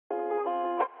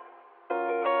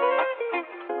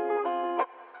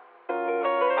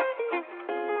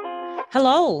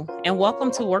Hello, and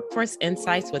welcome to Workforce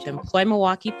Insights with Employ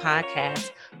Milwaukee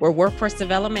podcast, where workforce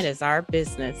development is our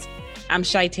business. I'm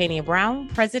Shaitania Brown,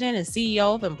 President and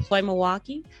CEO of Employ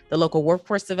Milwaukee, the local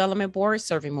workforce development board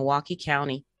serving Milwaukee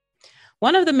County.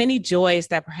 One of the many joys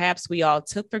that perhaps we all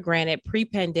took for granted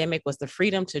pre-pandemic was the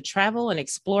freedom to travel and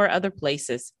explore other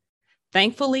places.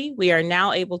 Thankfully, we are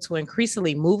now able to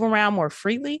increasingly move around more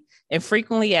freely and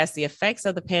frequently as the effects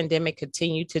of the pandemic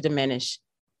continue to diminish.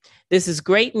 This is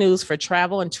great news for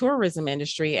travel and tourism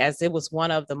industry, as it was one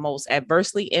of the most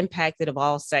adversely impacted of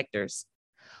all sectors.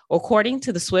 According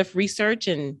to the Swift Research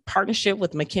in partnership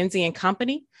with McKinsey &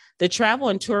 Company, the travel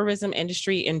and tourism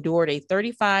industry endured a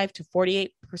 35 to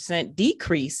 48%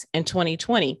 decrease in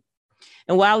 2020.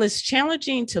 And while it's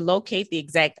challenging to locate the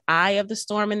exact eye of the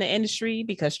storm in the industry,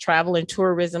 because travel and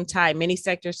tourism tie many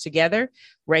sectors together,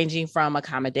 ranging from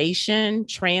accommodation,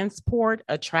 transport,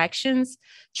 attractions,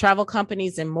 travel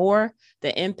companies, and more,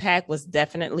 the impact was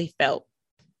definitely felt.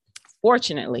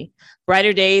 Fortunately,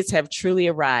 brighter days have truly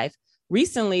arrived.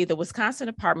 Recently, the Wisconsin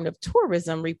Department of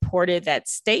Tourism reported that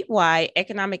statewide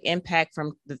economic impact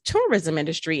from the tourism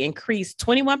industry increased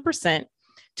 21%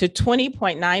 to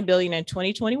 $20.9 billion in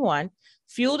 2021,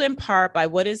 fueled in part by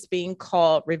what is being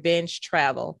called revenge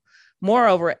travel.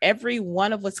 Moreover, every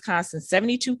one of Wisconsin's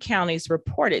 72 counties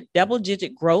reported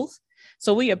double-digit growth,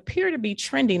 so we appear to be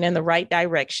trending in the right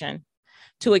direction.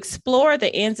 To explore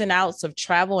the ins and outs of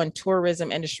travel and tourism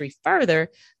industry further,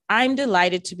 I'm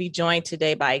delighted to be joined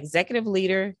today by executive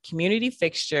leader, community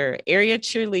fixture, area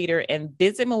cheerleader, and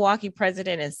VISIT Milwaukee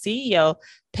president and CEO,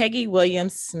 Peggy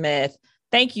Williams-Smith.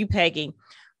 Thank you, Peggy.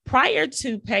 Prior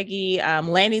to Peggy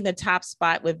landing the top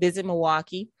spot with VISIT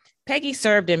Milwaukee, Peggy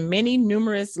served in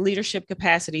numerous leadership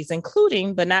capacities,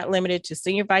 including but not limited to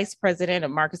Senior Vice President of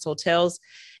Marcus Hotels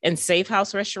and Safe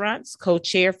House Restaurants,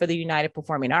 co-chair for the United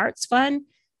Performing Arts Fund,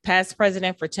 past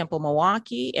president for Temple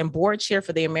Milwaukee, and board chair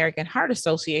for the American Heart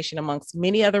Association, amongst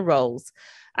many other roles.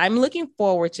 I'm looking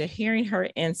forward to hearing her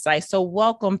insights. So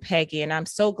welcome, Peggy, and I'm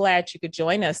so glad you could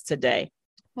join us today.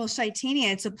 Well,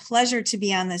 Shaitania, it's a pleasure to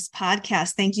be on this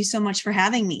podcast. Thank you so much for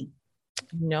having me.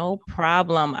 No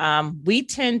problem. We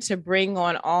tend to bring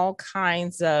on all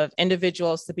kinds of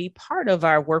individuals to be part of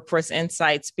our Workforce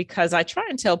Insights because I try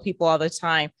and tell people all the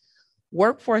time,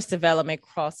 workforce development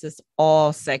crosses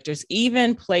all sectors,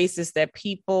 even places that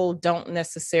people don't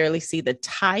necessarily see the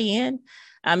tie-in.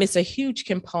 It's a huge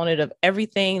component of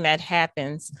everything that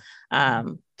happens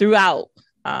throughout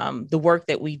the work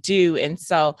that we do. And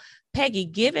so, Peggy,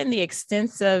 given the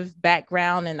extensive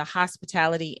background in the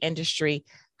hospitality industry,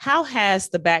 how has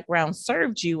the background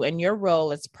served you in your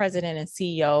role as president and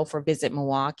CEO for VISIT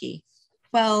Milwaukee?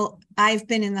 Well, I've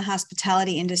been in the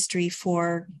hospitality industry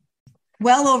for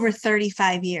well over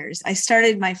 35 years. I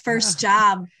started my first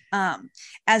job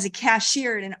as a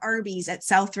cashier at an Arby's at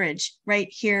Southridge, right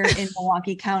here in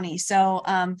Milwaukee County. So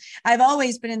I've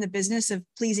always been in the business of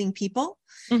pleasing people,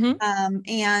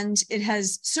 and it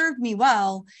has served me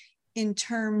well in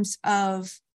terms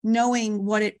of knowing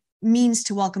what it means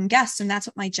to welcome guests. And that's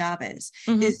what my job is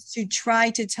to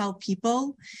try to tell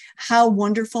people how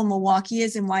wonderful Milwaukee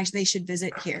is and why they should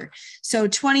visit here. So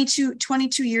 22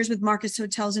 years with Marcus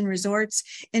Hotels and Resorts,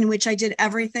 in which I did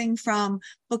everything from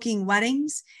booking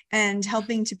weddings and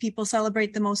helping to people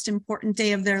celebrate the most important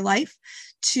day of their life,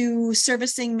 to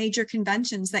servicing major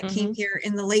conventions that came here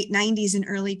in the late 90s and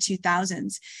early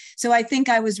 2000s. So I think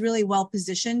I was really well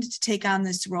positioned to take on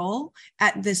this role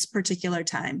at this particular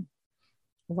time.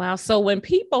 Wow. So when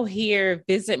people hear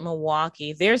VISIT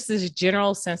Milwaukee, there's this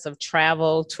general sense of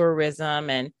travel, tourism,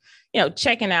 and,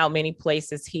 checking out many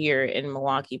places here in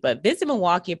Milwaukee. But VISIT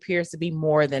Milwaukee appears to be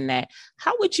more than that.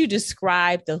 How would you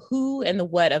describe the who and the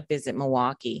what of VISIT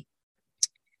Milwaukee?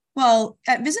 Well,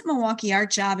 at VISIT Milwaukee, our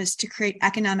job is to create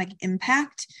economic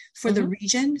impact for the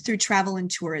region through travel and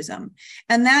tourism.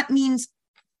 And that means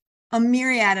a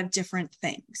myriad of different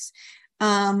things.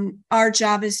 Our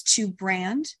job is to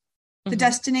brand the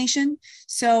destination.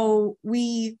 So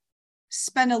we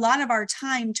spend a lot of our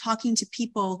time talking to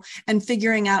people and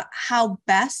figuring out how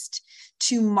best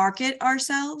to market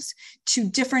ourselves to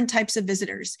different types of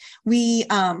visitors. We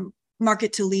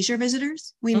market to leisure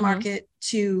visitors. We market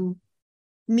to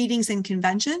meetings and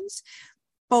conventions,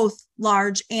 both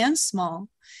large and small.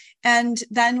 And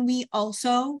then we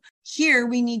also here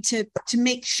we need to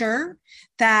make sure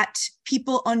that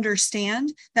people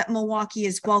understand that Milwaukee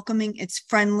is welcoming, it's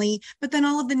friendly, but then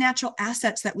all of the natural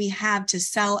assets that we have to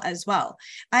sell as well.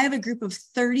 I have a group of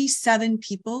 37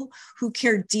 people who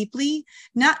care deeply,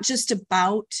 not just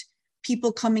about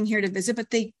people coming here to visit,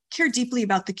 but they care deeply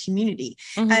about the community.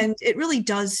 Mm-hmm. And it really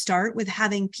does start with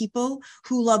having people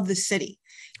who love the city.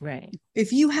 Right.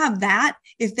 If you have that,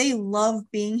 if they love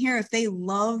being here, if they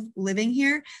love living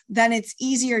here, then it's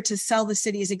easier to sell the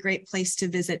city as a great place to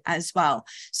visit as well.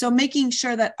 So making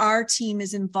sure that our team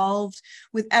is involved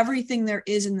with everything there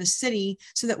is in the city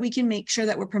so that we can make sure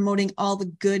that we're promoting all the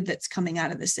good that's coming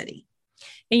out of the city.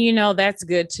 And, that's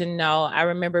good to know. I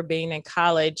remember being in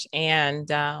college and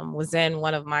was in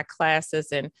one of my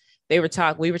classes, and we were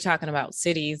talking about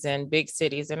cities and big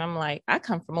cities. And I'm like, I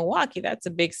come from Milwaukee. That's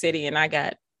a big city. And I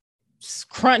got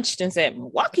crunched and said,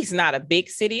 Milwaukee's not a big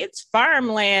city. It's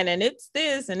farmland and it's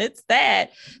this and it's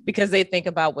that, because they think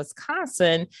about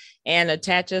Wisconsin and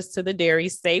attach us to the dairy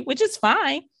state, which is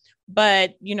fine.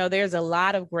 But, there's a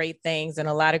lot of great things and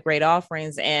a lot of great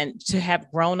offerings. And to have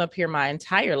grown up here my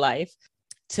entire life,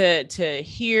 to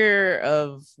hear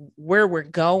of where we're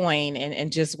going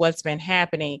and just what's been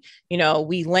happening.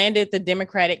 We landed the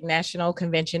Democratic National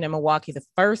Convention in Milwaukee, the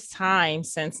first time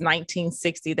since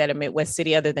 1960 that a Midwest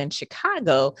city other than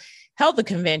Chicago held the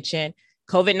convention.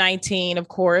 COVID-19, of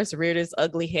course, reared its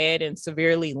ugly head and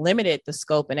severely limited the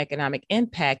scope and economic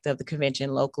impact of the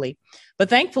convention locally. But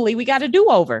thankfully, we got a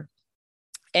do-over.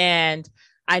 And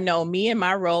I know me and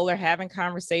my role are having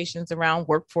conversations around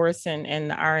workforce and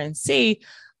the RNC,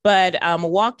 but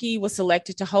Milwaukee was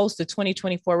selected to host the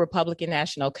 2024 Republican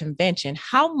National Convention.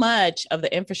 How much of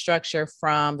the infrastructure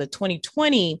from the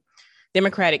 2020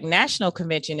 Democratic National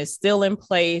Convention is still in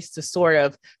place to sort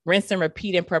of rinse and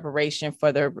repeat in preparation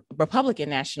for the Republican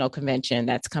National Convention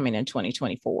that's coming in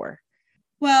 2024?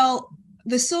 Well,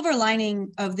 the silver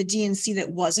lining of the DNC that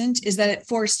wasn't is that it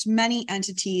forced many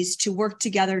entities to work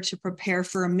together to prepare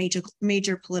for a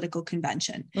major political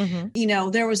convention.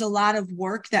 Mm-hmm. There was a lot of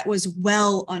work that was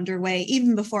well underway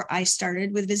even before I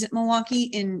started with Visit Milwaukee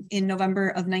in November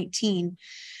of 19.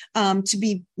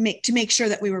 To make sure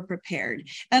that we were prepared.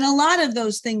 And a lot of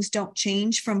those things don't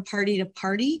change from party to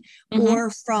party or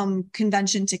from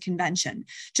convention to convention,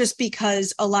 just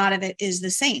because a lot of it is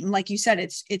the same. Like you said,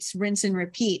 it's rinse and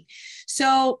repeat.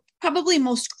 So probably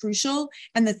most crucial,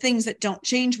 and the things that don't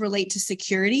change relate to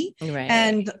security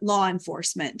and law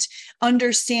enforcement,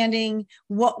 understanding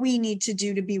what we need to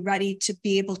do to be ready to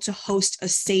be able to host a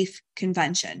safe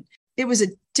convention. It was a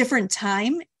different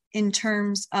time in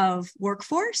terms of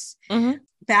workforce.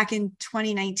 Back in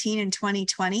 2019 and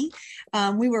 2020,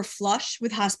 we were flush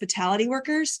with hospitality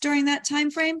workers during that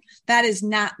time frame. That is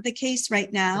not the case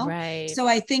right now. Right. So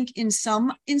I think in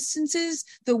some instances,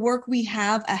 the work we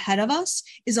have ahead of us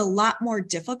is a lot more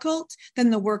difficult than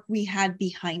the work we had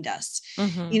behind us.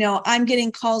 I'm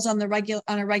getting calls on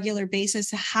a regular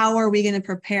basis. How are we going to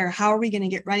prepare? How are we going to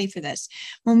get ready for this?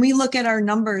 When we look at our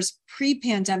numbers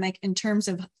pre-pandemic in terms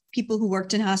of people who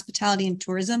worked in hospitality and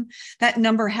tourism, that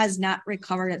number has not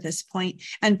recovered at this point.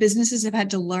 And businesses have had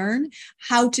to learn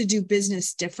how to do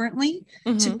business differently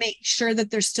to make sure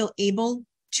that they're still able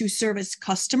to service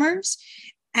customers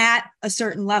at a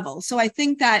certain level. So I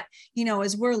think that,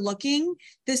 as we're looking,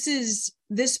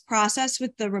 this process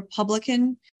with the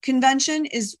Republican convention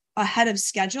is ahead of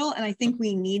schedule. And I think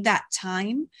we need that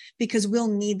time because we'll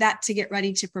need that to get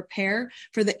ready to prepare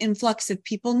for the influx of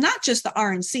people, not just the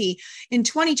RNC. In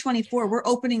 2024, we're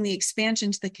opening the expansion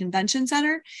to the convention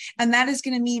center. And that is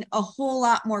going to mean a whole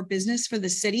lot more business for the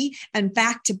city and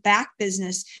back-to-back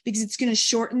business because it's going to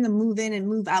shorten the move in and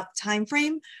move out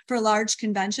timeframe for large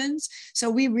conventions. So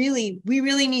we really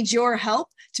need your help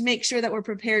to make sure that we're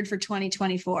prepared for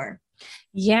 2024.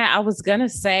 Yeah, I was going to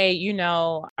say,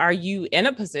 are you in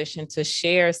a position to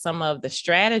share some of the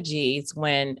strategies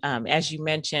when, as you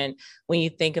mentioned, when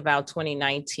you think about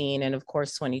 2019 and of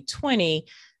course, 2020,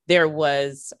 there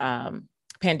was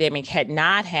pandemic had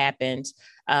not happened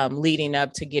leading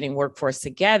up to getting workforce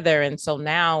together. And so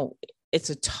now it's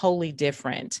a totally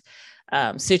different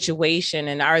situation.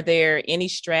 And are there any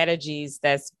strategies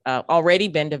that's already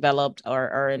been developed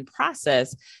or in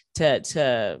process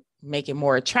to make it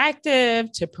more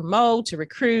attractive, to promote, to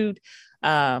recruit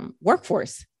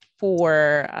workforce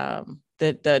for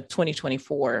the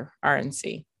 2024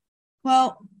 RNC?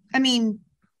 Well,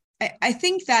 I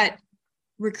think that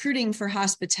recruiting for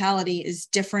hospitality is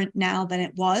different now than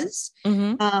it was.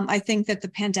 I think that the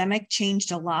pandemic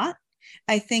changed a lot.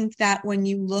 I think that when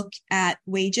you look at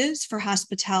wages for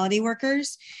hospitality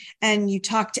workers and you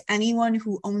talk to anyone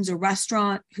who owns a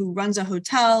restaurant, who runs a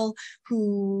hotel,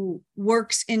 who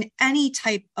works in any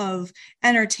type of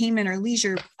entertainment or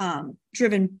leisure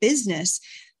driven business,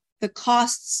 the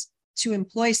costs to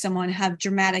employ someone have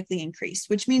dramatically increased,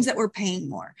 which means that we're paying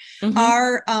more.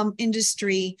 Our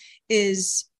industry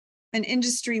is an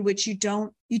industry which you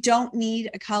don't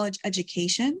need a college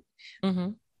education.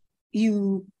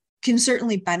 you can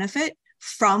certainly benefit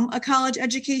from a college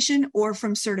education or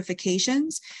from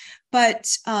certifications.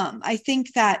 But I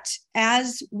think that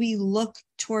as we look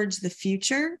towards the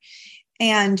future,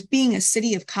 and being a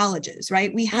city of colleges,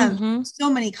 right? We have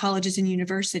so many colleges and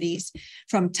universities,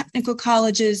 from technical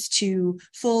colleges to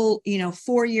full,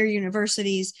 4-year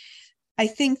universities. I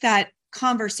think that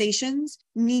conversations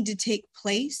need to take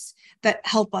place that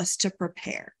help us to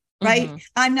prepare, right?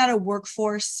 I'm not a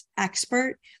workforce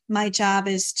expert. My job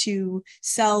is to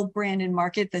sell, brand, and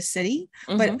market the city.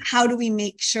 But how do we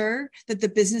make sure that the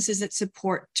businesses that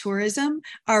support tourism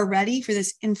are ready for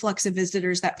this influx of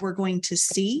visitors that we're going to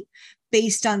see,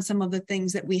 based on some of the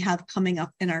things that we have coming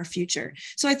up in our future?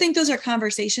 So I think those are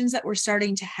conversations that we're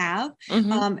starting to have.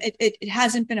 It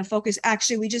hasn't been a focus.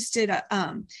 Actually, we just did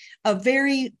a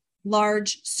very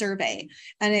large survey,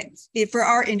 and for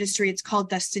our industry, it's called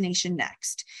Destination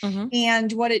Next.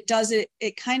 And what it does,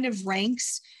 it kind of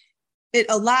ranks, it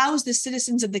allows the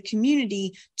citizens of the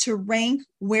community to rank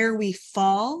where we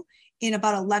fall in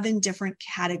about 11 different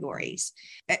categories.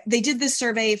 They did this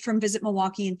survey from Visit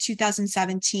Milwaukee in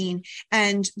 2017,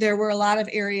 and there were a lot of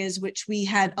areas which we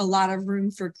had a lot of room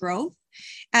for growth.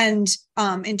 And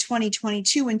in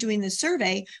 2022, when doing the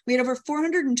survey, we had over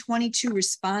 422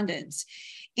 respondents.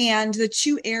 And the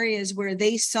 2 areas where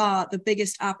they saw the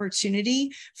biggest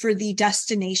opportunity for the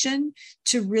destination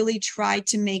to really try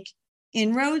to make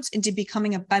inroads into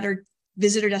becoming a better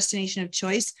visitor destination of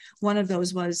choice, one of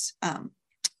those was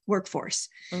workforce.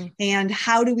 And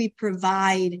how do we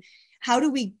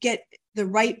get the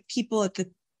right people at the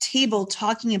table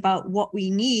talking about what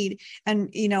we need? And,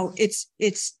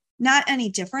 it's not any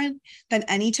different than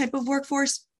any type of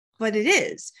workforce, but it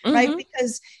is, right?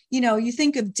 Because, you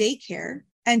think of daycare,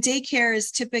 and daycare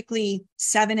is typically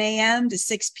 7 a.m. to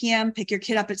 6 p.m. Pick your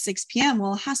kid up at 6 p.m.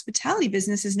 Well, a hospitality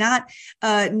business is not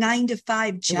a 9 to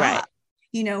 5 job. Right.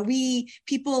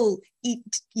 People eat,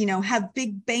 have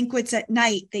big banquets at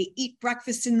night. They eat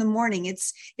breakfast in the morning.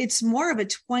 It's more of a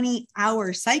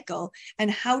 20-hour cycle.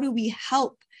 And how do we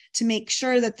help to make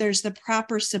sure that there's the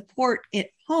proper support at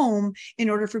home in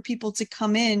order for people to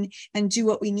come in and do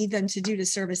what we need them to do to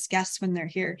service guests when they're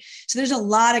here? So there's a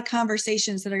lot of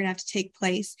conversations that are going to have to take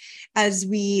place as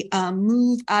we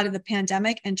move out of the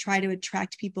pandemic and try to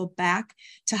attract people back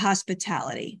to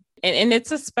hospitality. And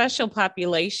it's a special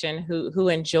population who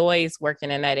enjoys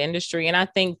working in that industry. And I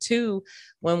think too,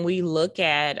 when we look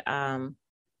at,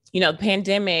 the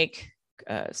pandemic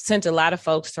sent a lot of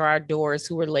folks to our doors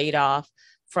who were laid off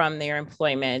from their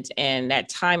employment, and that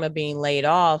time of being laid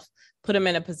off put them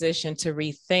in a position to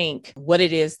rethink what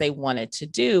it is they wanted to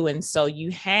do. And so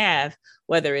you have,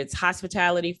 whether it's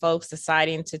hospitality folks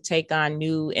deciding to take on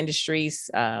new industries,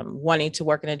 wanting to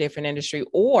work in a different industry,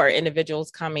 or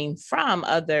individuals coming from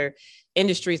other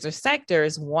industries or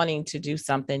sectors wanting to do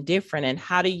something different. And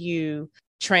how do you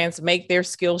make their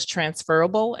skills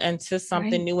transferable into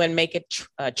something new and make it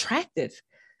attractive?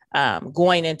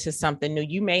 Going into something new.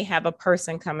 You may have a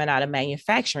person coming out of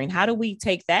manufacturing. How do we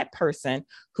take that person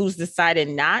who's decided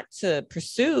not to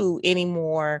pursue any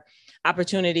more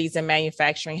opportunities in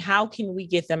manufacturing? How can we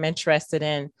get them interested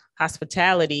in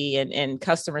hospitality and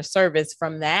customer service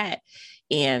from that?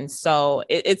 And so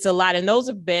it's a lot. And those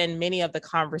have been many of the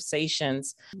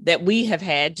conversations that we have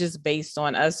had, just based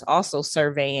on us also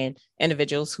surveying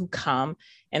individuals who come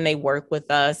and they work with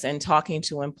us and talking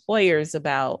to employers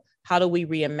about how do we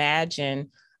reimagine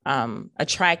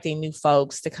attracting new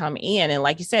folks to come in? And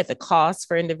like you said, the cost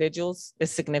for individuals is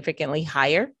significantly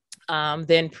higher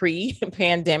than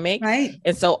pre-pandemic. Right.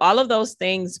 And so all of those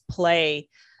things play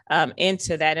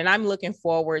into that. And I'm looking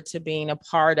forward to being a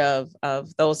part of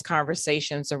those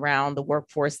conversations around the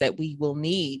workforce that we will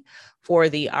need for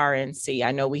the RNC.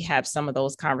 I know we have some of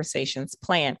those conversations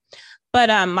planned.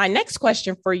 But my next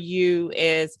question for you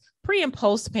is, pre and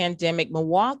post pandemic,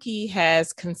 Milwaukee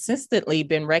has consistently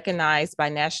been recognized by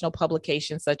national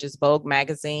publications such as Vogue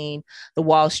magazine, the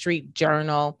Wall Street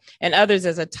Journal, and others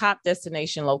as a top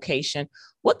destination location.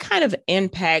 What kind of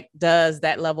impact does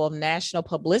that level of national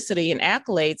publicity and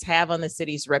accolades have on the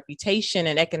city's reputation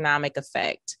and economic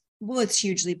effect? Well, it's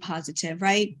hugely positive,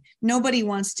 right? Nobody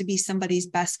wants to be somebody's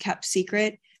best kept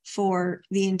secret for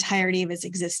the entirety of its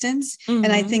existence.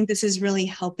 And I think this is really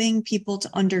helping people to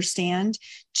understand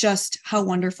just how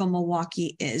wonderful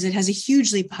Milwaukee is. It has a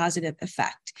hugely positive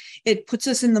effect. It puts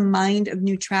us in the mind of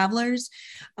new travelers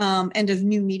and of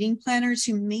new meeting planners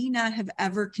who may not have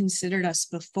ever considered us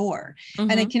before.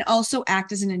 And it can also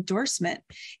act as an endorsement.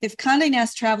 If Condé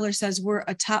Nast Traveler says we're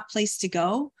a top place to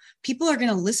go, people are going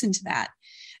to listen to that.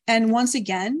 And once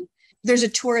again, there's a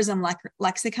tourism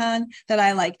lexicon that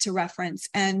I like to reference,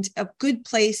 and a good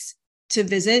place to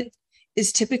visit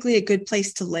is typically a good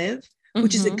place to live,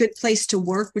 which is a good place to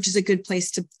work, which is a good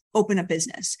place to open a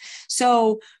business.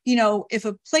 So, if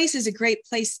a place is a great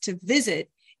place to visit,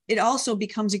 it also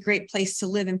becomes a great place to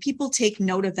live. And people take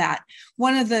note of that.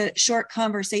 One of the short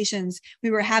conversations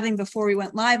we were having before we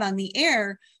went live on the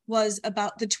air was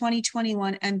about the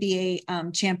 2021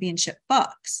 NBA championship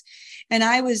Bucks. And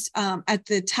I was at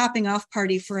the topping off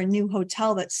party for a new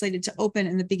hotel that's slated to open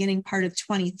in the beginning part of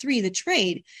 23, the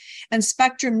trade. And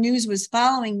Spectrum News was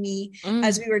following me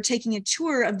as we were taking a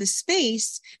tour of the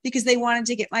space because they wanted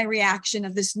to get my reaction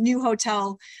of this new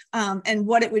hotel and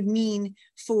what it would mean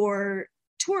for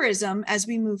tourism as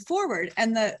we move forward.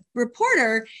 And the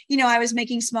reporter, I was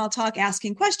making small talk,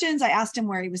 asking questions. I asked him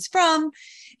where he was from.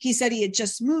 He said he had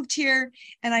just moved here.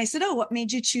 And I said, oh, what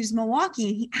made you choose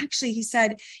Milwaukee? And he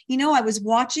said, I was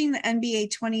watching the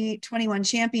NBA 2021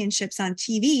 championships on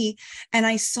TV, and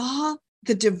I saw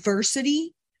the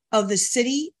diversity of the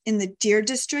city in the Deer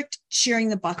District cheering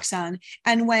the Bucks on.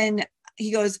 And when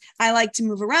he goes, I like to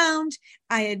move around.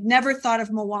 I had never thought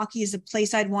of Milwaukee as a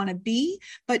place I'd want to be,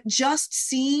 but just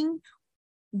seeing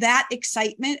that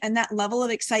excitement and that level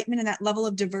of excitement and that level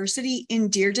of diversity in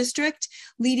Deer District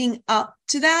leading up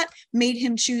to that made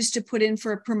him choose to put in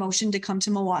for a promotion to come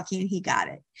to Milwaukee, and he got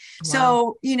it.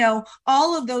 Wow. So,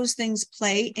 all of those things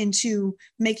play into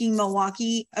making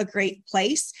Milwaukee a great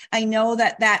place. I know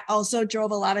that also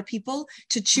drove a lot of people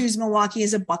to choose Milwaukee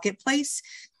as a bucket list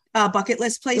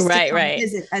place to come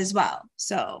visit as well.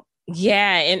 So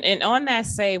yeah, and on that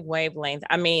same wavelength,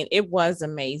 I mean, it was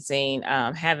amazing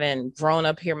having grown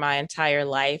up here my entire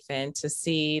life and to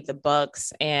see the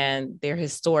Bucks and their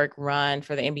historic run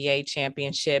for the NBA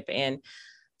championship, and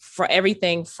for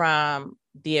everything from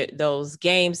those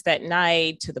games that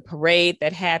night to the parade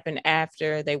that happened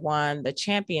after they won the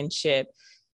championship.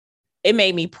 It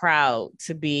made me proud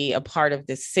to be a part of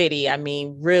this city. I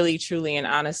mean, really, truly, and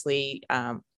honestly,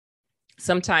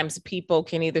 sometimes people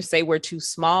can either say we're too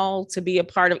small to be a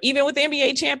part of, even with the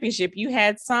NBA championship, you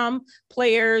had some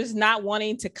players not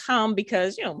wanting to come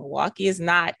because, Milwaukee is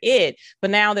not it. But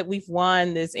now that we've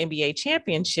won this NBA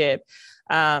championship,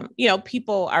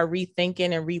 people are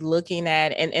rethinking and relooking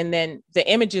at, and then the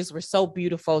images were so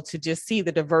beautiful to just see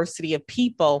the diversity of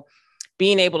people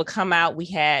being able to come out. We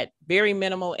had very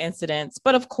minimal incidents,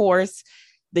 but of course,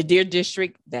 the Deer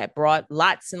District that brought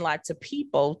lots and lots of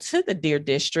people to the Deer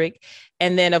District.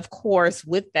 And then, of course,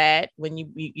 with that, when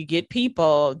you get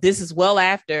people, this is well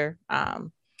after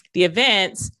the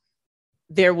events,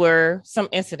 there were some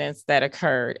incidents that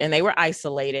occurred and they were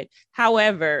isolated.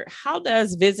 However, how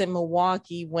does Visit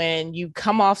Milwaukee, when you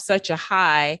come off such a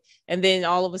high and then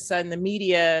all of a sudden the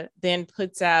media then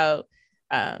puts out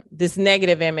this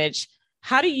negative image,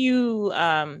 how do you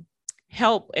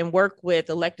help and work with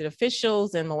elected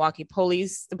officials and Milwaukee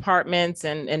police departments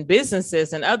and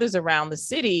businesses and others around the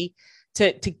city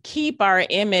to keep our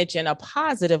image in a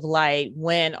positive light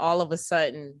when all of a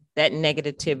sudden that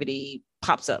negativity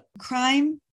pops up?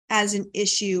 Crime as an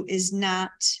issue is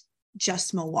not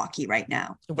just Milwaukee right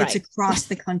now. Right. It's across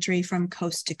the country from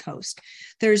coast to coast.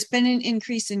 There's been an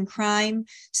increase in crime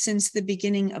since the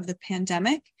beginning of the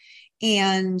pandemic.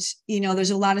 And, there's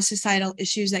a lot of societal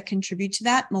issues that contribute to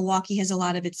that. Milwaukee has a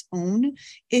lot of its own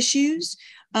issues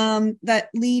that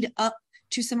lead up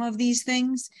to some of these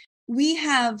things. We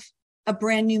have a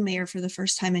brand new mayor for the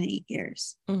first time in 8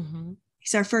 years. Mm-hmm.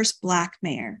 He's our first Black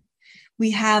mayor.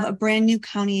 We have a brand new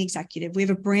county executive. We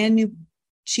have a brand new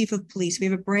chief of police. We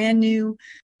have a brand new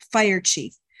fire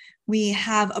chief. We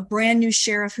have a brand new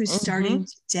sheriff who's starting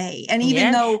today. And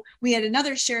even though we had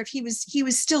another sheriff, he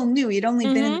was still new. He'd only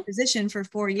been in the position for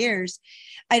 4 years.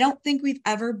 I don't think we've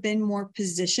ever been more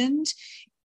positioned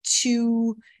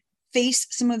to face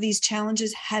some of these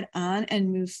challenges head on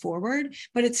and move forward.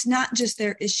 But it's not just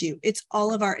their issue. It's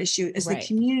all of our issue. As the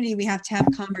community, we have to have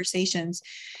conversations.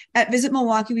 At Visit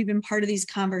Milwaukee, we've been part of these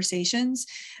conversations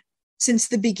since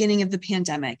the beginning of the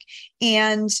pandemic.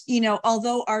 And,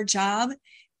 although our job,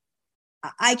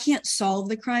 I can't solve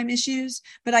the crime issues,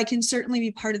 but I can certainly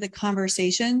be part of the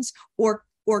conversations or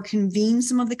convene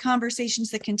some of the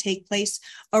conversations that can take place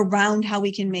around how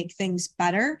we can make things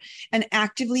better. And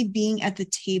actively being at the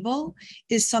table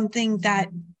is something that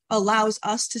allows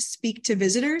us to speak to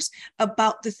visitors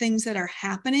about the things that are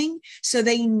happening so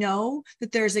they know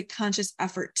that there's a conscious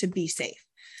effort to be safe.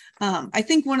 I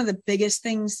think one of the biggest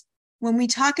things when we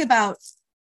talk about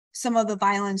some of the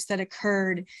violence that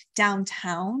occurred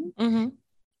downtown,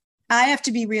 I have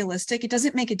to be realistic. It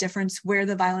doesn't make a difference where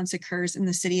the violence occurs in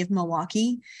the city of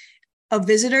Milwaukee. A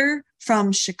visitor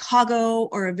from Chicago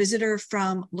or a visitor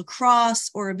from La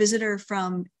Crosse or a visitor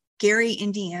from Gary,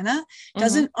 Indiana,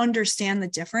 doesn't understand the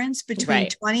difference between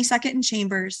 22nd and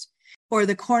Chambers or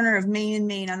the corner of Main and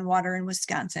Main on Water in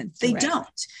Wisconsin. They don't.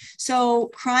 So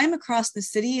crime across the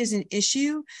city is an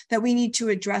issue that we need to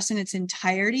address in its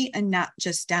entirety and not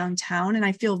just downtown. And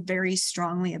I feel very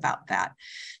strongly about that.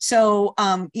 So,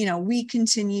 we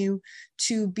continue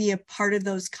to be a part of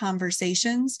those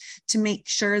conversations to make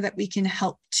sure that we can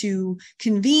help to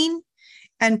convene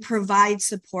and provide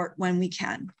support when we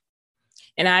can.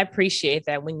 And I appreciate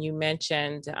that when you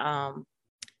mentioned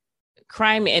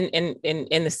crime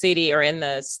in the city or in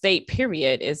the state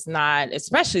period is not,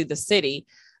 especially the city,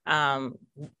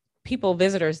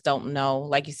 visitors don't know,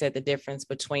 like you said, the difference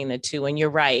between the two. And you're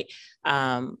right.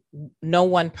 No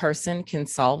one person can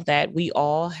solve that. We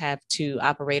all have to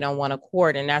operate on one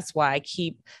accord. And that's why I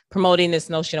keep promoting this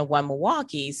notion of One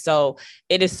Milwaukee. So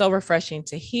it is so refreshing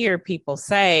to hear people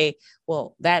say,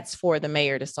 well, that's for the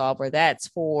mayor to solve, or that's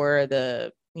for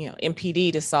the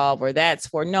MPD to solve, or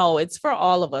no, it's for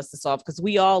all of us to solve, because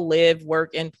we all live,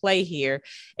 work, and play here,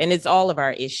 and it's all of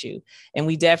our issue. And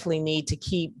we definitely need to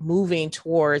keep moving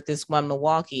toward this One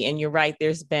Milwaukee. And you're right,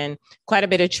 there's been quite a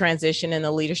bit of transition in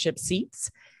the leadership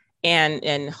seats,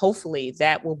 and hopefully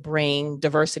that will bring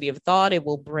diversity of thought. It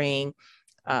will bring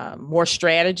more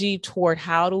strategy toward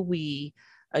how do we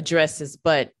address this.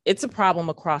 But it's a problem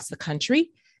across the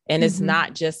country, and it's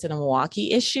not just a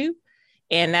Milwaukee issue.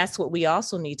 And that's what we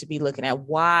also need to be looking at.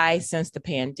 Why, since the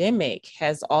pandemic,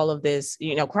 has all of this,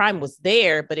 crime was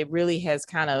there, but it really has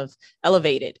kind of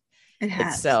elevated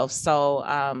itself. So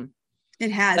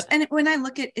it has. And when I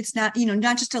look at, it's not,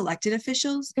 not just elected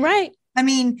officials. Right. I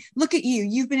mean, look at you.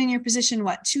 You've been in your position,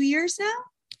 2 years now?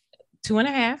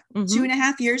 2.5.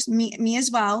 2.5 years. Me as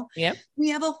well. Yep. We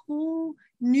have a whole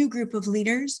new group of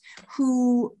leaders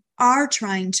who are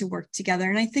trying to work together.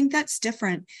 And I think that's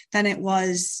different than it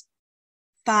was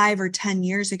 5 or 10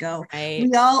 years ago. Right.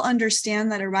 We all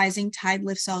understand that a rising tide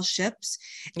lifts all ships,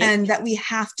 and that we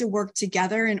have to work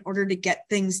together in order to get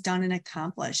things done and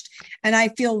accomplished. And I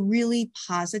feel really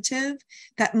positive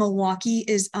that Milwaukee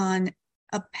is on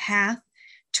a path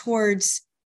towards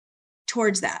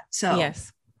that. So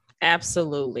yes,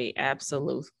 absolutely.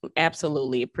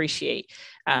 Appreciate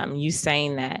you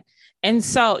saying that. And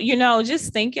so,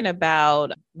 just thinking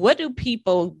about what do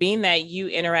people, being that you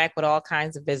interact with all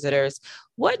kinds of visitors,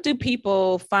 what do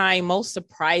people find most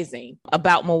surprising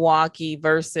about Milwaukee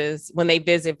versus when they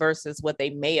visit versus what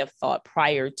they may have thought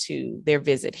prior to their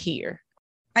visit here?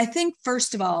 I think,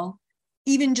 first of all,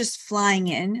 even just flying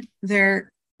in,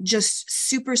 they're just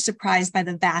super surprised by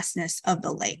the vastness of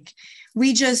the lake.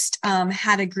 We just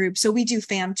had a group. So we do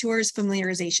FAM tours,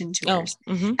 familiarization tours,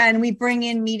 and we bring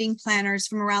in meeting planners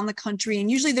from around the country.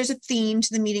 And usually there's a theme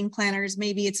to the meeting planners.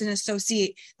 Maybe it's an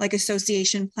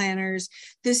association planners.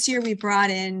 This year we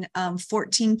brought in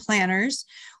 14 planners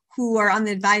who are on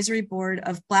the advisory board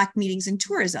of Black Meetings and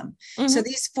Tourism. So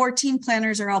these 14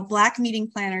 planners are all Black meeting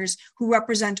planners who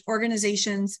represent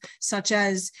organizations such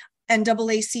as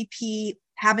NAACP,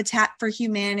 Habitat for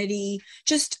Humanity,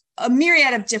 just a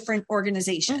myriad of different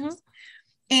organizations.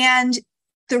 And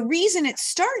the reason it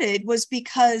started was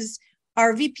because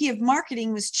our VP of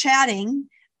marketing was chatting.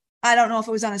 I don't know if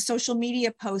it was on a social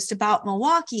media post about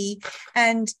Milwaukee.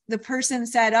 And the person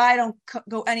said, I don't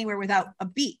go anywhere without a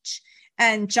beach.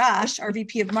 And Josh, our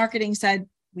VP of marketing, said,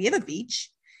 we have a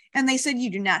beach. And they said, you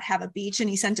do not have a beach. And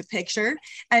he sent a picture,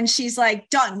 and she's like,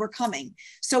 done, we're coming.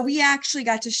 So we actually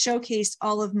got to showcase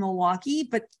all of Milwaukee,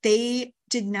 but they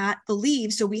did not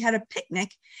believe. So we had a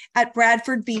picnic at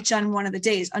Bradford Beach on one of the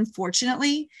days.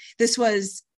 Unfortunately, this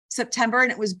was September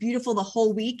and it was beautiful the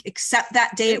whole week, except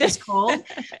that day it was cold,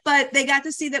 but they got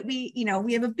to see that we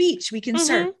have a beach we can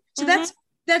surf. So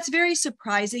that's very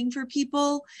surprising for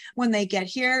people when they get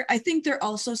here. I think they're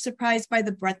also surprised by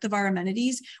the breadth of our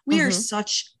amenities. We are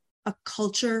such a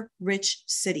culture-rich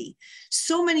city.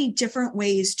 So many different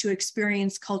ways to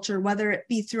experience culture, whether it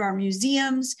be through our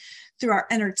museums, through our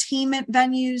entertainment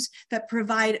venues that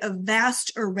provide a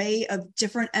vast array of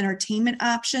different entertainment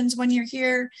options when you're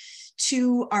here,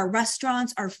 to our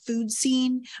restaurants, our food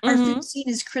scene. Our food scene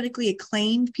is critically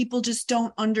acclaimed. People just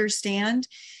don't understand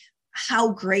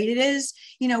how great it is.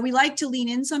 We like to lean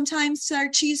in sometimes to our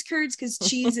cheese curds because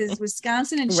cheese is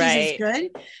Wisconsin and cheese is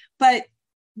good, but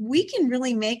we can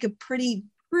really make a pretty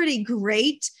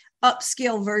great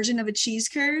upscale version of a cheese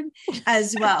curd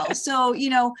as well. So,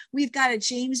 we've got a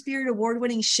James Beard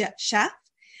award-winning chef.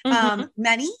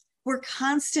 Many were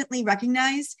constantly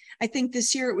recognized. I think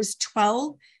this year it was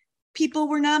 12 people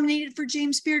were nominated for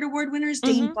James Beard Award winners.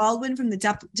 Dane Baldwin from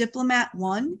the Diplomat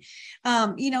won.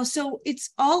 So it's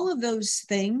all of those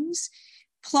things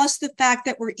plus the fact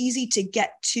that we're easy to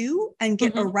get to and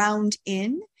get around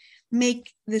in,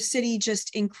 make the city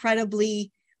just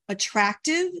incredibly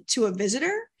attractive to a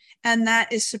visitor. And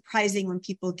that is surprising when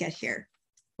people get here.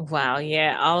 Wow.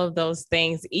 Yeah. All of those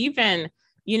things, even,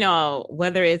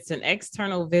 whether it's an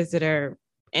external visitor,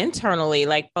 internally,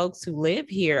 like folks who live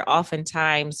here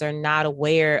oftentimes are not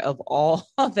aware of all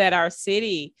that our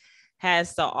city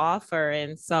has to offer.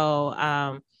 And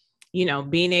so,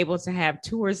 being able to have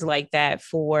tours like that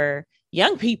for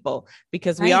young people,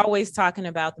 because we always talking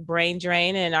about the brain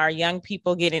drain and our young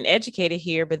people getting educated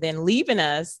here, but then leaving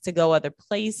us to go other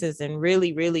places, and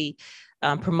really, really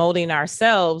promoting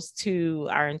ourselves to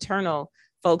our internal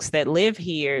folks that live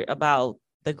here about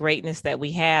the greatness that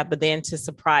we have, but then to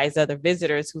surprise other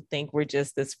visitors who think we're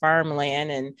just this farmland.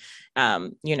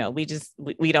 And,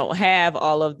 we don't have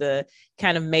all of the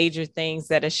kind of major things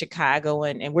that are Chicago,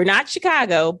 and we're not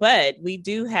Chicago, but we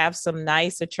do have some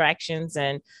nice attractions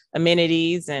and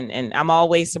amenities. And I'm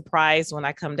always surprised when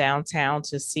I come downtown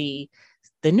to see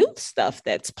the new stuff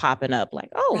that's popping up,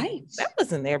 like, that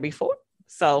wasn't there before.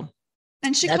 So,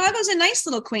 and Chicago's a nice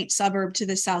little quaint suburb to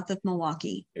the south of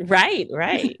Milwaukee. Right.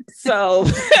 So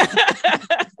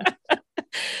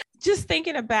just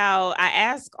thinking about, I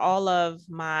ask all of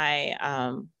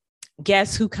my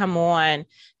guests who come on,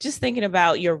 just thinking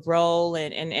about your role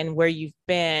and where you've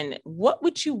been, what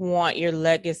would you want your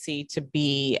legacy to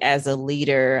be as a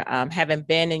leader, having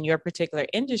been in your particular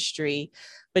industry,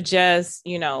 but just,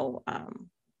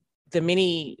 the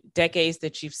many decades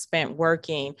that you've spent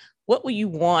working, what will you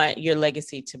want your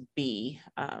legacy to be?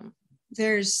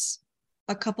 There's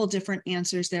a couple different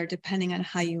answers there, depending on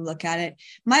how you look at it.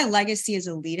 My legacy as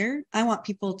a leader, I want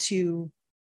people to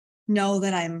know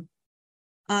that I'm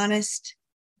honest.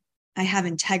 I have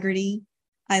integrity.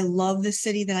 I love the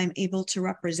city that I'm able to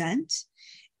represent.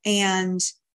 And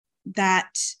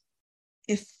that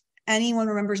if anyone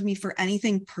remembers me for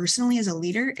anything personally as a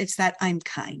leader, it's that I'm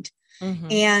kind.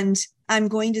 And I'm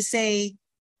going to say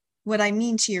what I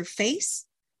mean to your face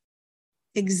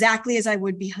exactly as I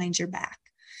would behind your back.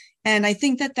 And I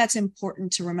think that that's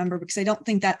important to remember, because I don't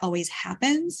think that always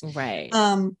happens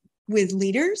with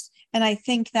leaders. And I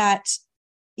think that,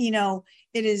 it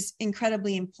is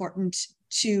incredibly important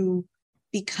to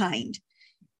be kind.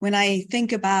 When I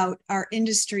think about our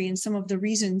industry and some of the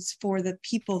reasons for the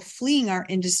people fleeing our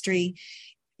industry,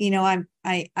 I'm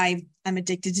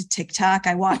addicted to TikTok.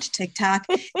 I watch TikTok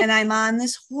and I'm on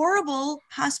this horrible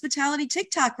hospitality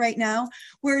TikTok right now,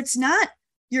 where it's not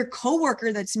your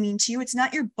coworker that's mean to you. It's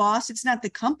not your boss. It's not the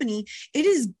company. It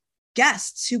is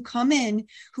guests who come in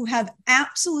who have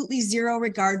absolutely zero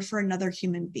regard for another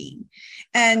human being.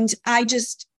 And I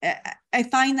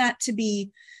find that to be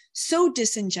so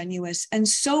disingenuous and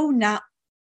so not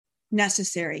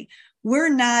necessary.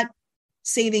 We're not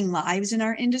saving lives in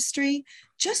our industry.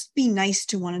 Just be nice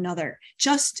to one another.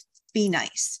 Just be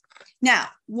nice. Now,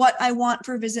 what I want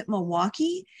for Visit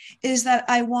Milwaukee is that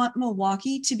I want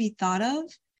Milwaukee to be thought of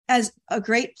as a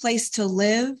great place to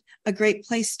live, a great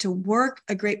place to work,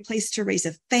 a great place to raise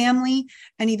a family,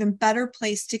 an even better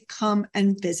place to come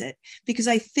and visit. Because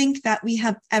I think that we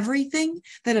have everything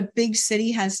that a big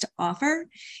city has to offer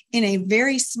in a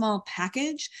very small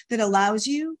package that allows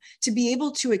you to be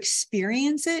able to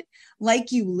experience it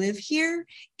like you live here,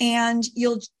 and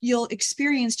you'll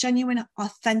experience genuine,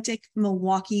 authentic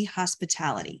Milwaukee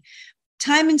hospitality.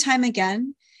 Time and time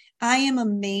again, I am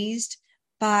amazed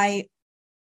by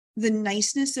the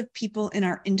niceness of people in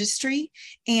our industry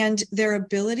and their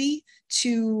ability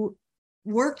to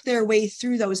work their way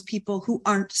through those people who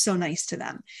aren't so nice to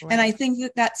them. Right. And I think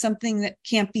that that's something that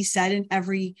can't be said in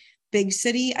every big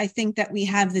city. I think that we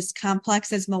have this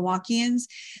complex as Milwaukeeans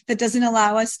that doesn't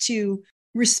allow us to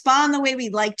respond the way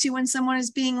we'd like to when someone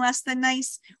is being less than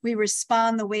nice. We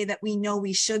respond the way that we know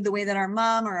we should, the way that our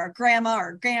mom or our grandma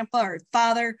or grandpa or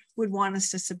father would want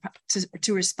us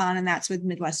to respond. And that's with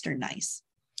Midwestern nice.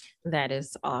 That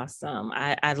is awesome.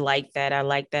 I like that. I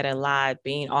like that a lot,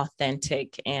 being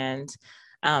authentic and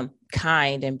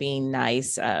kind and being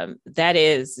nice.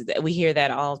 We hear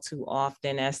that all too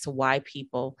often as to why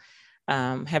people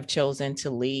have chosen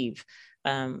to leave.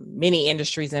 Many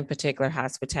industries, in particular,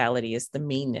 hospitality, is the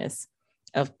meanness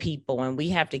of people. And we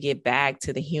have to get back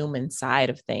to the human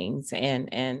side of things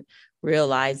and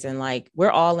realizing like we're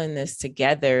all in this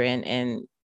together, and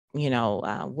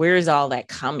where's all that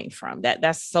coming from?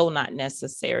 That's so not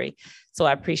necessary. So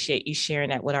I appreciate you sharing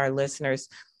that with our listeners.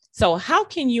 So how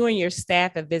can you and your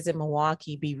staff at Visit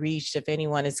Milwaukee be reached if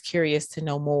anyone is curious to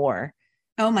know more?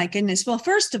 Oh my goodness. Well,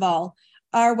 first of all,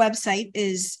 our website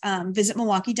is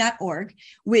visitmilwaukee.org,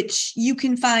 which you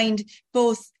can find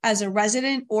both as a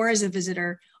resident or as a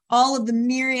visitor all of the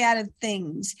myriad of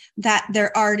things that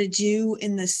there are to do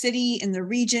in the city, in the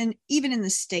region, even in the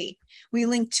state. We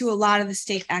link to a lot of the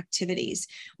state activities.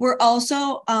 We're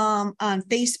also on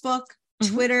Facebook,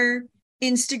 Twitter,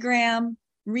 Instagram,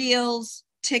 Reels,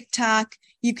 TikTok.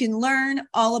 You can learn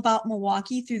all about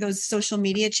Milwaukee through those social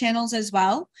media channels as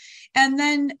well. And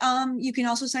then you can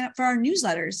also sign up for our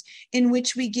newsletters, in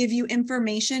which we give you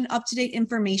information, up-to-date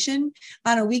information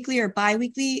on a weekly or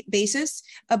bi-weekly basis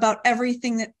about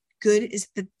everything good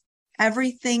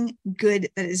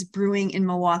that is brewing in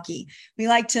Milwaukee. We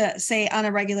like to say on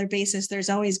a regular basis, there's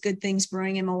always good things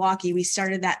brewing in Milwaukee. We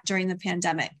started that during the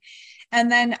pandemic. And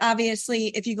then obviously,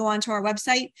 if you go onto our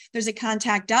website, there's a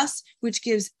contact us, which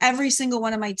gives every single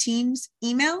one of my team's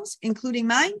emails, including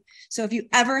mine. So if you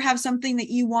ever have something that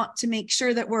you want to make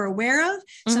sure that we're aware of,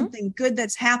 something good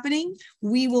that's happening,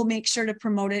 we will make sure to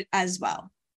promote it as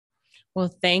well.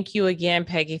 Well, thank you again,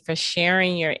 Peggy, for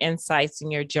sharing your insights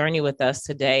and your journey with us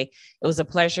today. It was a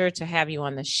pleasure to have you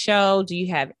on the show. Do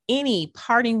you have any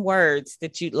parting words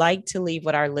that you'd like to leave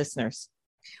with our listeners?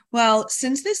 Well,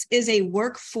 since this is a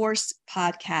workforce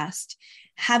podcast,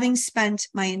 having spent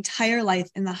my entire life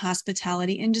in the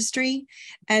hospitality industry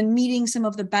and meeting some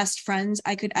of the best friends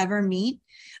I could ever meet,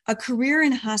 a career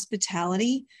in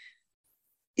hospitality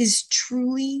is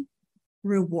truly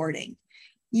rewarding.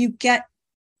 You get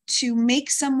to make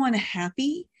someone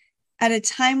happy at a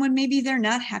time when maybe they're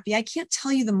not happy. I can't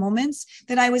tell you the moments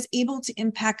that I was able to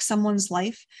impact someone's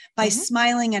life by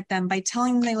smiling at them, by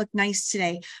telling them they look nice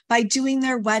today, by doing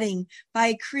their wedding,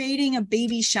 by creating a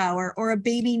baby shower or a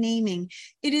baby naming.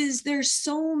 There's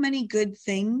so many good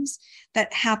things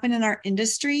that happen in our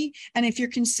industry. And if you're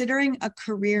considering a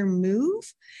career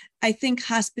move, I think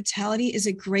hospitality is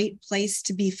a great place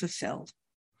to be fulfilled.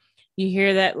 You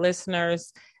hear that,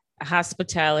 listeners?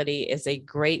 Hospitality is a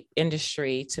great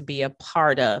industry to be a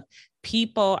part of.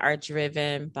 People are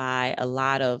driven by a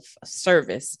lot of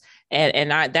service, and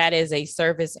that is a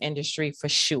service industry for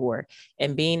sure.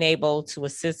 And being able to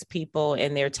assist people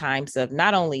in their times of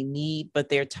not only need, but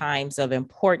their times of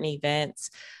important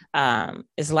events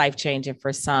is life-changing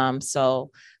for some. So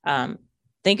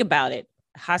think about it.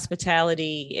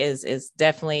 Hospitality is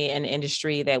definitely an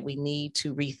industry that we need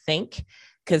to rethink,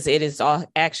 because it is all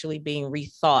actually being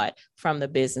rethought from the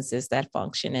businesses that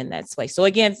function in that space. So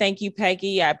again, thank you,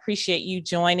 Peggy. I appreciate you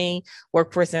joining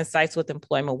Workforce Insights with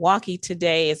Employ Milwaukee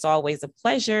today. It's always a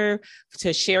pleasure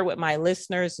to share with my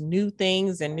listeners new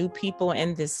things and new people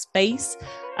in this space,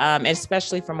 and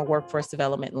especially from a workforce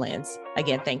development lens.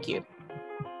 Again, thank you.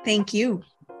 Thank you.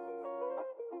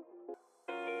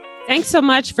 Thanks so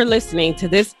much for listening to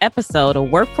this episode of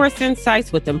Workforce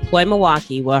Insights with Employ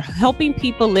Milwaukee, where helping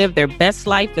people live their best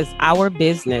life is our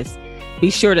business. Be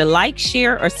sure to like,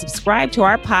 share, or subscribe to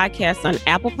our podcast on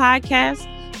Apple Podcasts,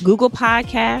 Google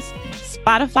Podcasts,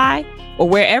 Spotify, or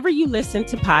wherever you listen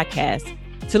to podcasts.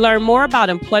 To learn more about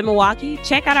Employ Milwaukee,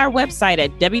 check out our website at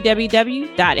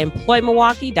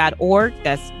www.employmilwaukee.org.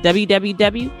 That's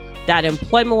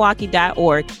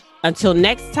www.employmilwaukee.org. Until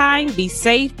next time, be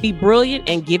safe, be brilliant,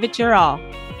 and give it your all.